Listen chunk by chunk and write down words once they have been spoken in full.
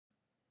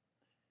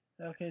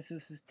Okay, so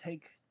this is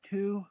take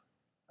two.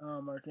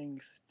 Our thing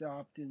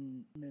stopped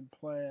in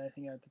mid-play. I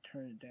think I have to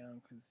turn it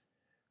down because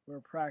we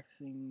were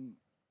practicing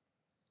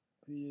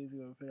a few days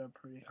ago. It up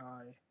pretty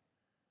high.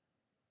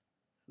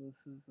 So this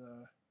is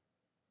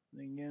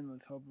again.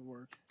 Let's hope it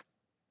works.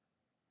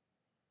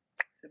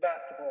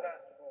 Sebastopol.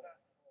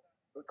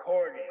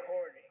 Recording.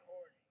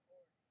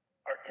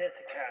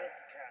 Artisticatz.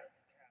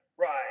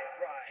 Rize.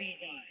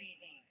 CD.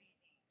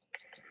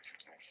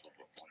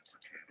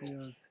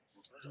 Videos.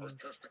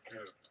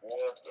 Artisticatz, boy,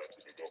 I'm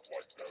wrapping it up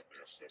like that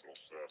there, Several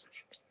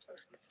Savage.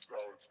 This is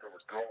how it's gonna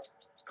go.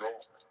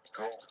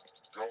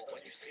 When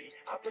you see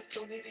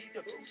opportunity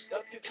to boost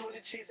up your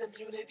tuna cheese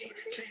immunity,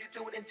 till you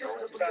do it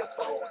indubitably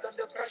fold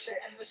under pressure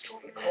and the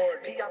scrutiny.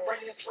 Me, I'm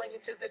bringing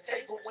swinging to the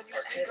table. When you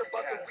speak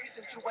about the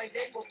reasons you ain't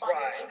able,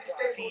 financially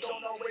stable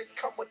don't always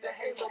come with the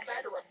halo.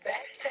 Matter of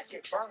fact, catch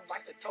get burned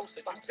like the toast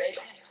if you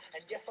bagel.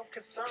 And yes, I'm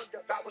concerned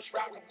about which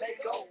route we may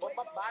go, but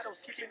my motto's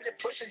keeping it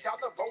pushing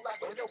down the road like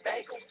window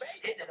bagels,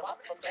 hitting them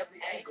up from every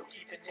angle,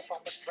 even if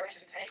I'm a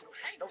stretch and tangle.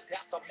 No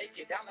doubt I'll make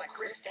it down like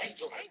Chris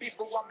Angel.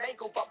 Before I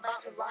mangle, but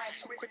mountain lions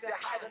too quick to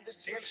hide under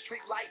gym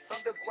street lights,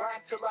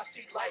 underground till I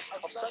see light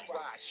of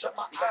sunrise. Shut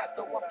my eyes,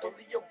 though I'm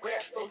fully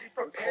aware, fully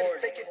prepared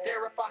to take it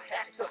there if I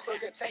have to. Fill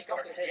your tank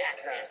up with gas.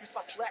 Use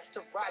my slaps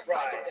to rise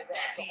higher than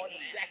that. So money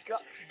stack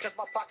up, cause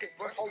my pockets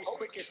burn holes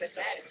quicker than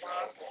that.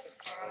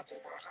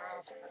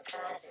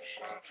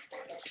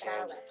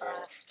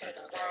 Take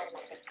a ride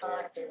like a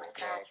car through a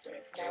cars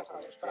with no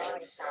holds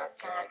barred. It's all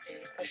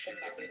concrete, pushing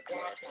every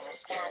block, no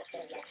stop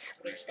till you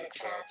reach the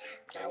top.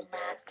 No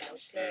mob, no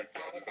slip,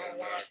 out of the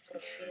life,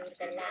 push you to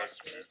the last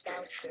week.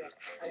 Don't trip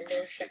or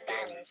lose your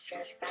balance,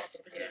 just rise to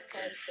the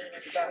occasion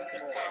and show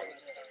your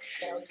talent.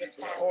 Show your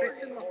talent.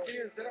 Fixing my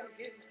fears that I'm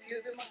getting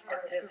tears in my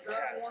eyes, cause I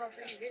don't wanna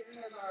be hitting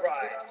the light.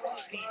 That I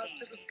wanna rise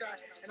to the sky,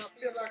 and I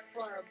feel like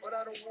flying, but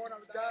I don't wanna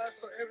die,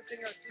 so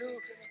everything I do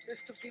is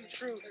to be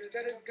true.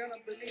 That is gonna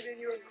believe in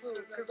your clue,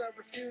 cause I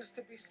refuse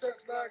to be stuck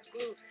like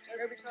glue.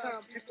 Every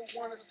time people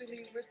wanna see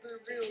me with the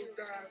real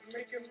dimes,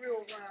 making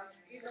real rhymes,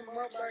 eating them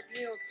up like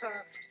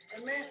mealtime.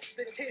 And man,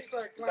 they taste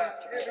like lime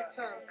every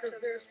time, cause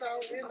they're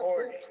sour in the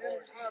booth,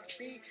 and I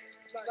beat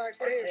like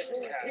Babe,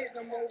 hitting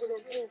them over the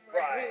roof. I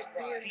hate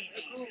being in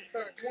the group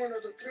like one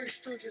of the three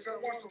stooges. I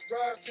want to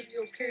rise to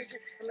the occasion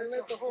and then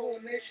let the whole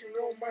nation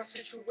know my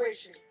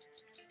situation.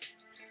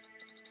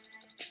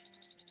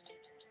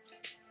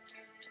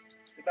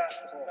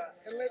 Sebastopol.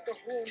 And let the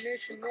whole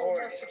nation know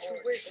my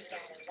situation.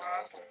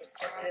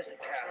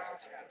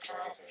 Artisticatz.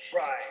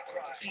 Rize.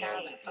 CD.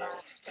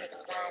 Take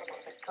a ride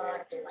like a car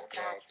through a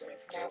cars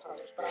with no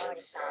holds barred.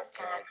 It's all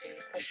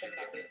concrete, pushing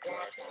every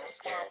block, no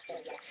stop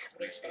till you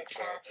reach the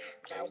top.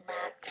 No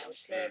mob, no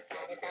slip,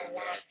 out of the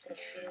life,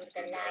 push you to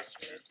the last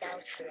week.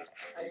 Don't trip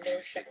or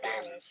lose your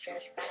balance,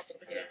 just rise to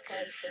the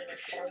occasion and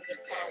show your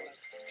talent.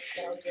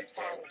 Show your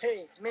talent.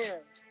 Hey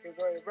man, we're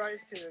going to rise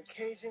to the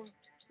occasion.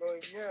 But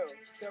we know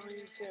some of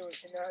you say we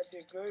cannot do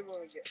good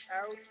when we get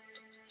out.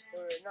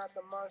 We're not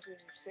the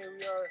monsters you say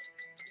we are.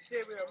 You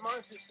say we are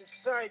monster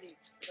society,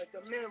 like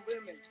the men and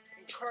women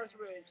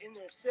incarcerated in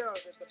their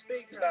cells at the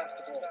big house.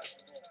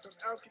 From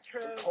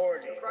Alcatraz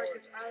to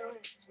Rikers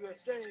Island, we are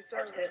sending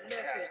out a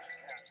message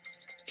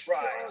to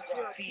all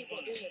jail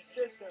people in the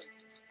system.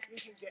 You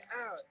can get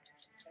out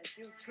and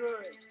do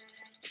good.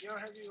 You don't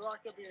have to be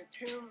locked up in your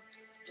tomb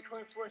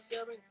for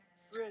 24/7,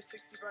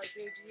 365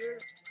 days a year.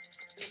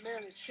 The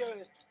man that showed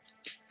us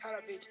how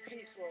to be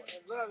peaceful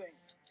and loving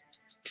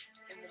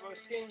in the most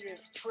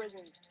dangerous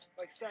prisons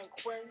like San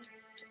Quentin,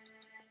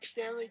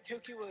 Stanley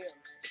Tookie Williams.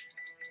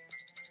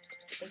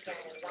 We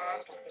gotta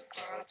rise like the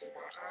tide through the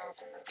eyes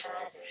of the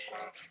cars and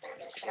shine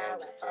like a star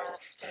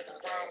above. Take a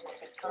ride like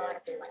a car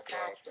through a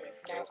cars with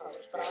no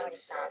holds barred.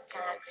 It's all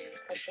concrete,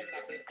 pushing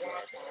every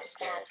block, no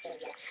stop till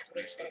you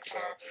reach the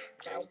top.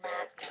 No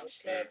mob, no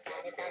slip,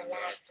 out of the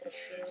life, push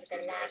you to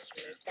the last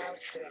week.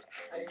 Don't trip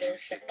or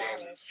lose your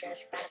balance,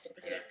 just rise to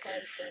the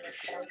occasion and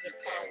show your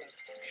talents.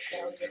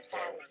 Show your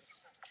talents.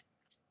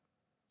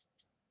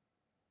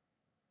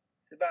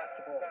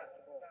 Sebastopol.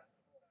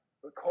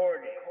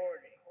 Recording.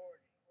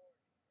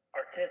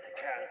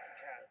 Artisticatz.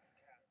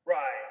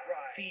 Rize.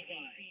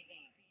 CD.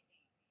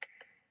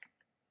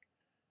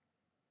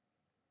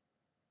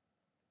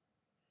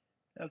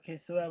 Okay,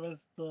 so that was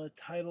the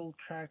title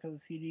track of the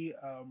CD,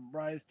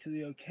 Rise to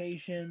the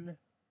Occasion.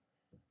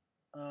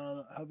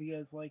 I hope you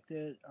guys liked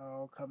it.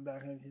 I'll come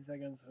back in a few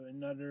seconds with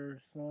another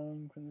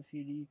song from the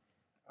CD.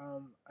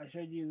 I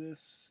showed you this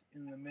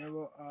in the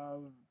middle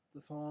of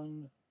the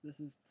song. This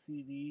is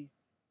CD,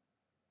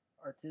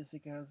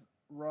 Artisticatz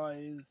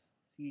Rise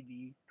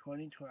CD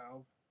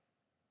 2012.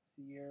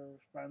 The year was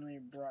finally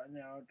brought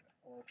out,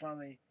 or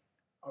finally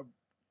uh,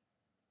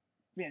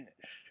 finished.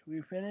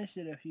 We finished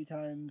it a few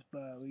times,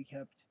 but we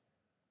kept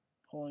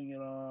pulling it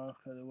off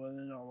because it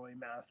wasn't all the way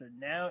mastered.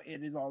 Now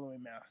it is all the way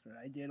mastered.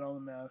 I did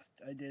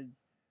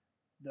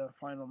the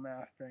final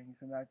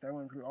masterings. In fact, I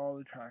went through all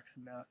the tracks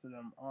and mastered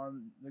them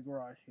on the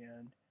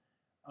GarageBand.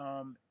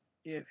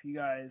 If you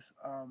guys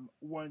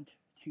want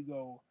to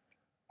go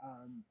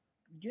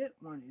get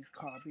one of these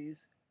copies,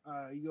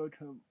 you go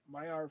to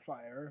my art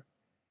fire.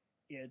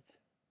 It's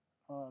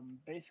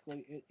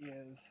basically it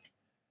is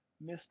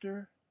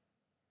Mr.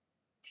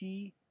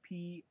 TPALN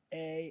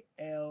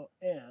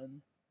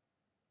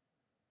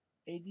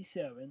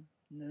 87,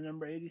 the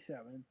number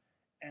 87,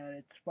 and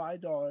it's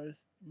 $5.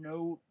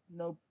 No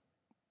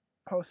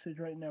postage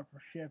right now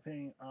for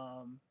shipping.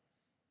 Um,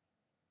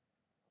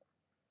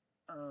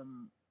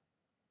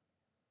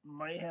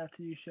 might have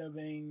to do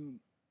shipping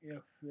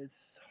if it's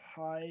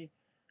high,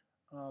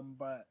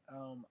 but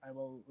I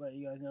will let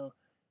you guys know.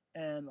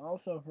 And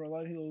also for a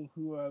lot of people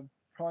who have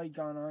probably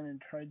gone on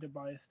and tried to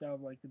buy stuff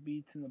like the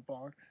beats in the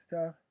box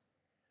stuff,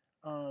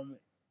 um,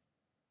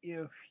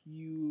 if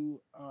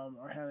you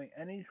are having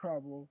any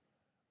trouble,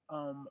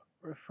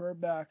 refer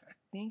back. I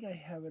think I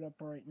have it up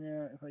right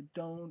now. If I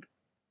don't,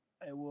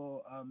 I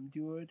will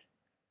do it.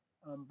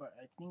 But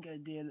I think I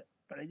did.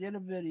 But I did a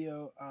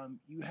video.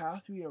 You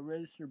have to be a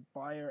registered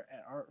buyer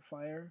at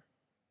Artfire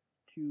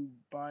to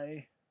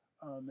buy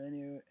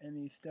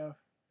any stuff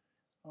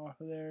off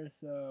of there.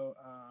 So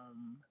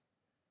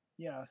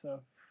yeah.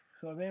 So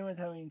if anyone's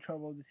having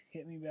trouble, just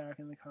hit me back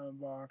in the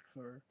comment box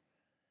or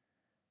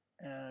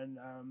and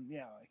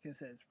yeah, like I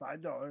said,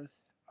 it's $5.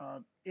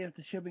 If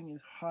the shipping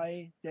is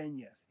high, then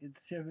yes. If the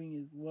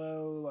shipping is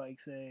low, like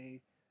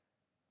say,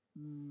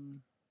 mm,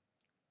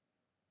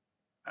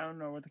 I don't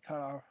know what the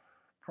cutoff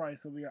price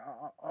will be.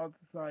 I'll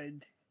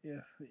decide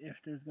if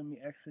there's gonna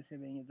be extra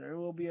shipping. If there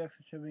will be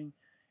extra shipping,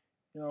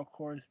 it'll of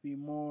course be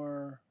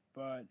more.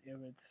 But if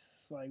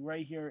it's like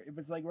right here, if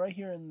it's like right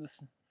here in this,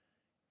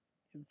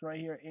 if it's right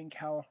here in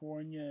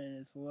California and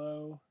it's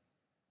low,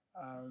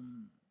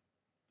 um,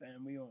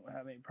 then we won't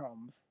have any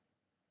problems.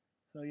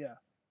 So yeah,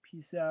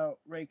 peace out,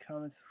 rate,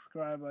 comment,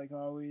 subscribe like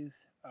always.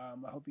 I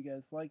hope you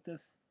guys like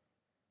this.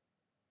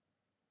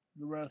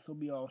 The rest will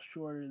be all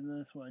shorter than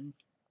this one,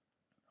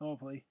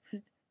 hopefully.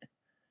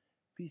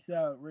 Peace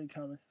out, rate,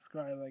 comment,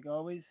 subscribe like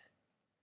always.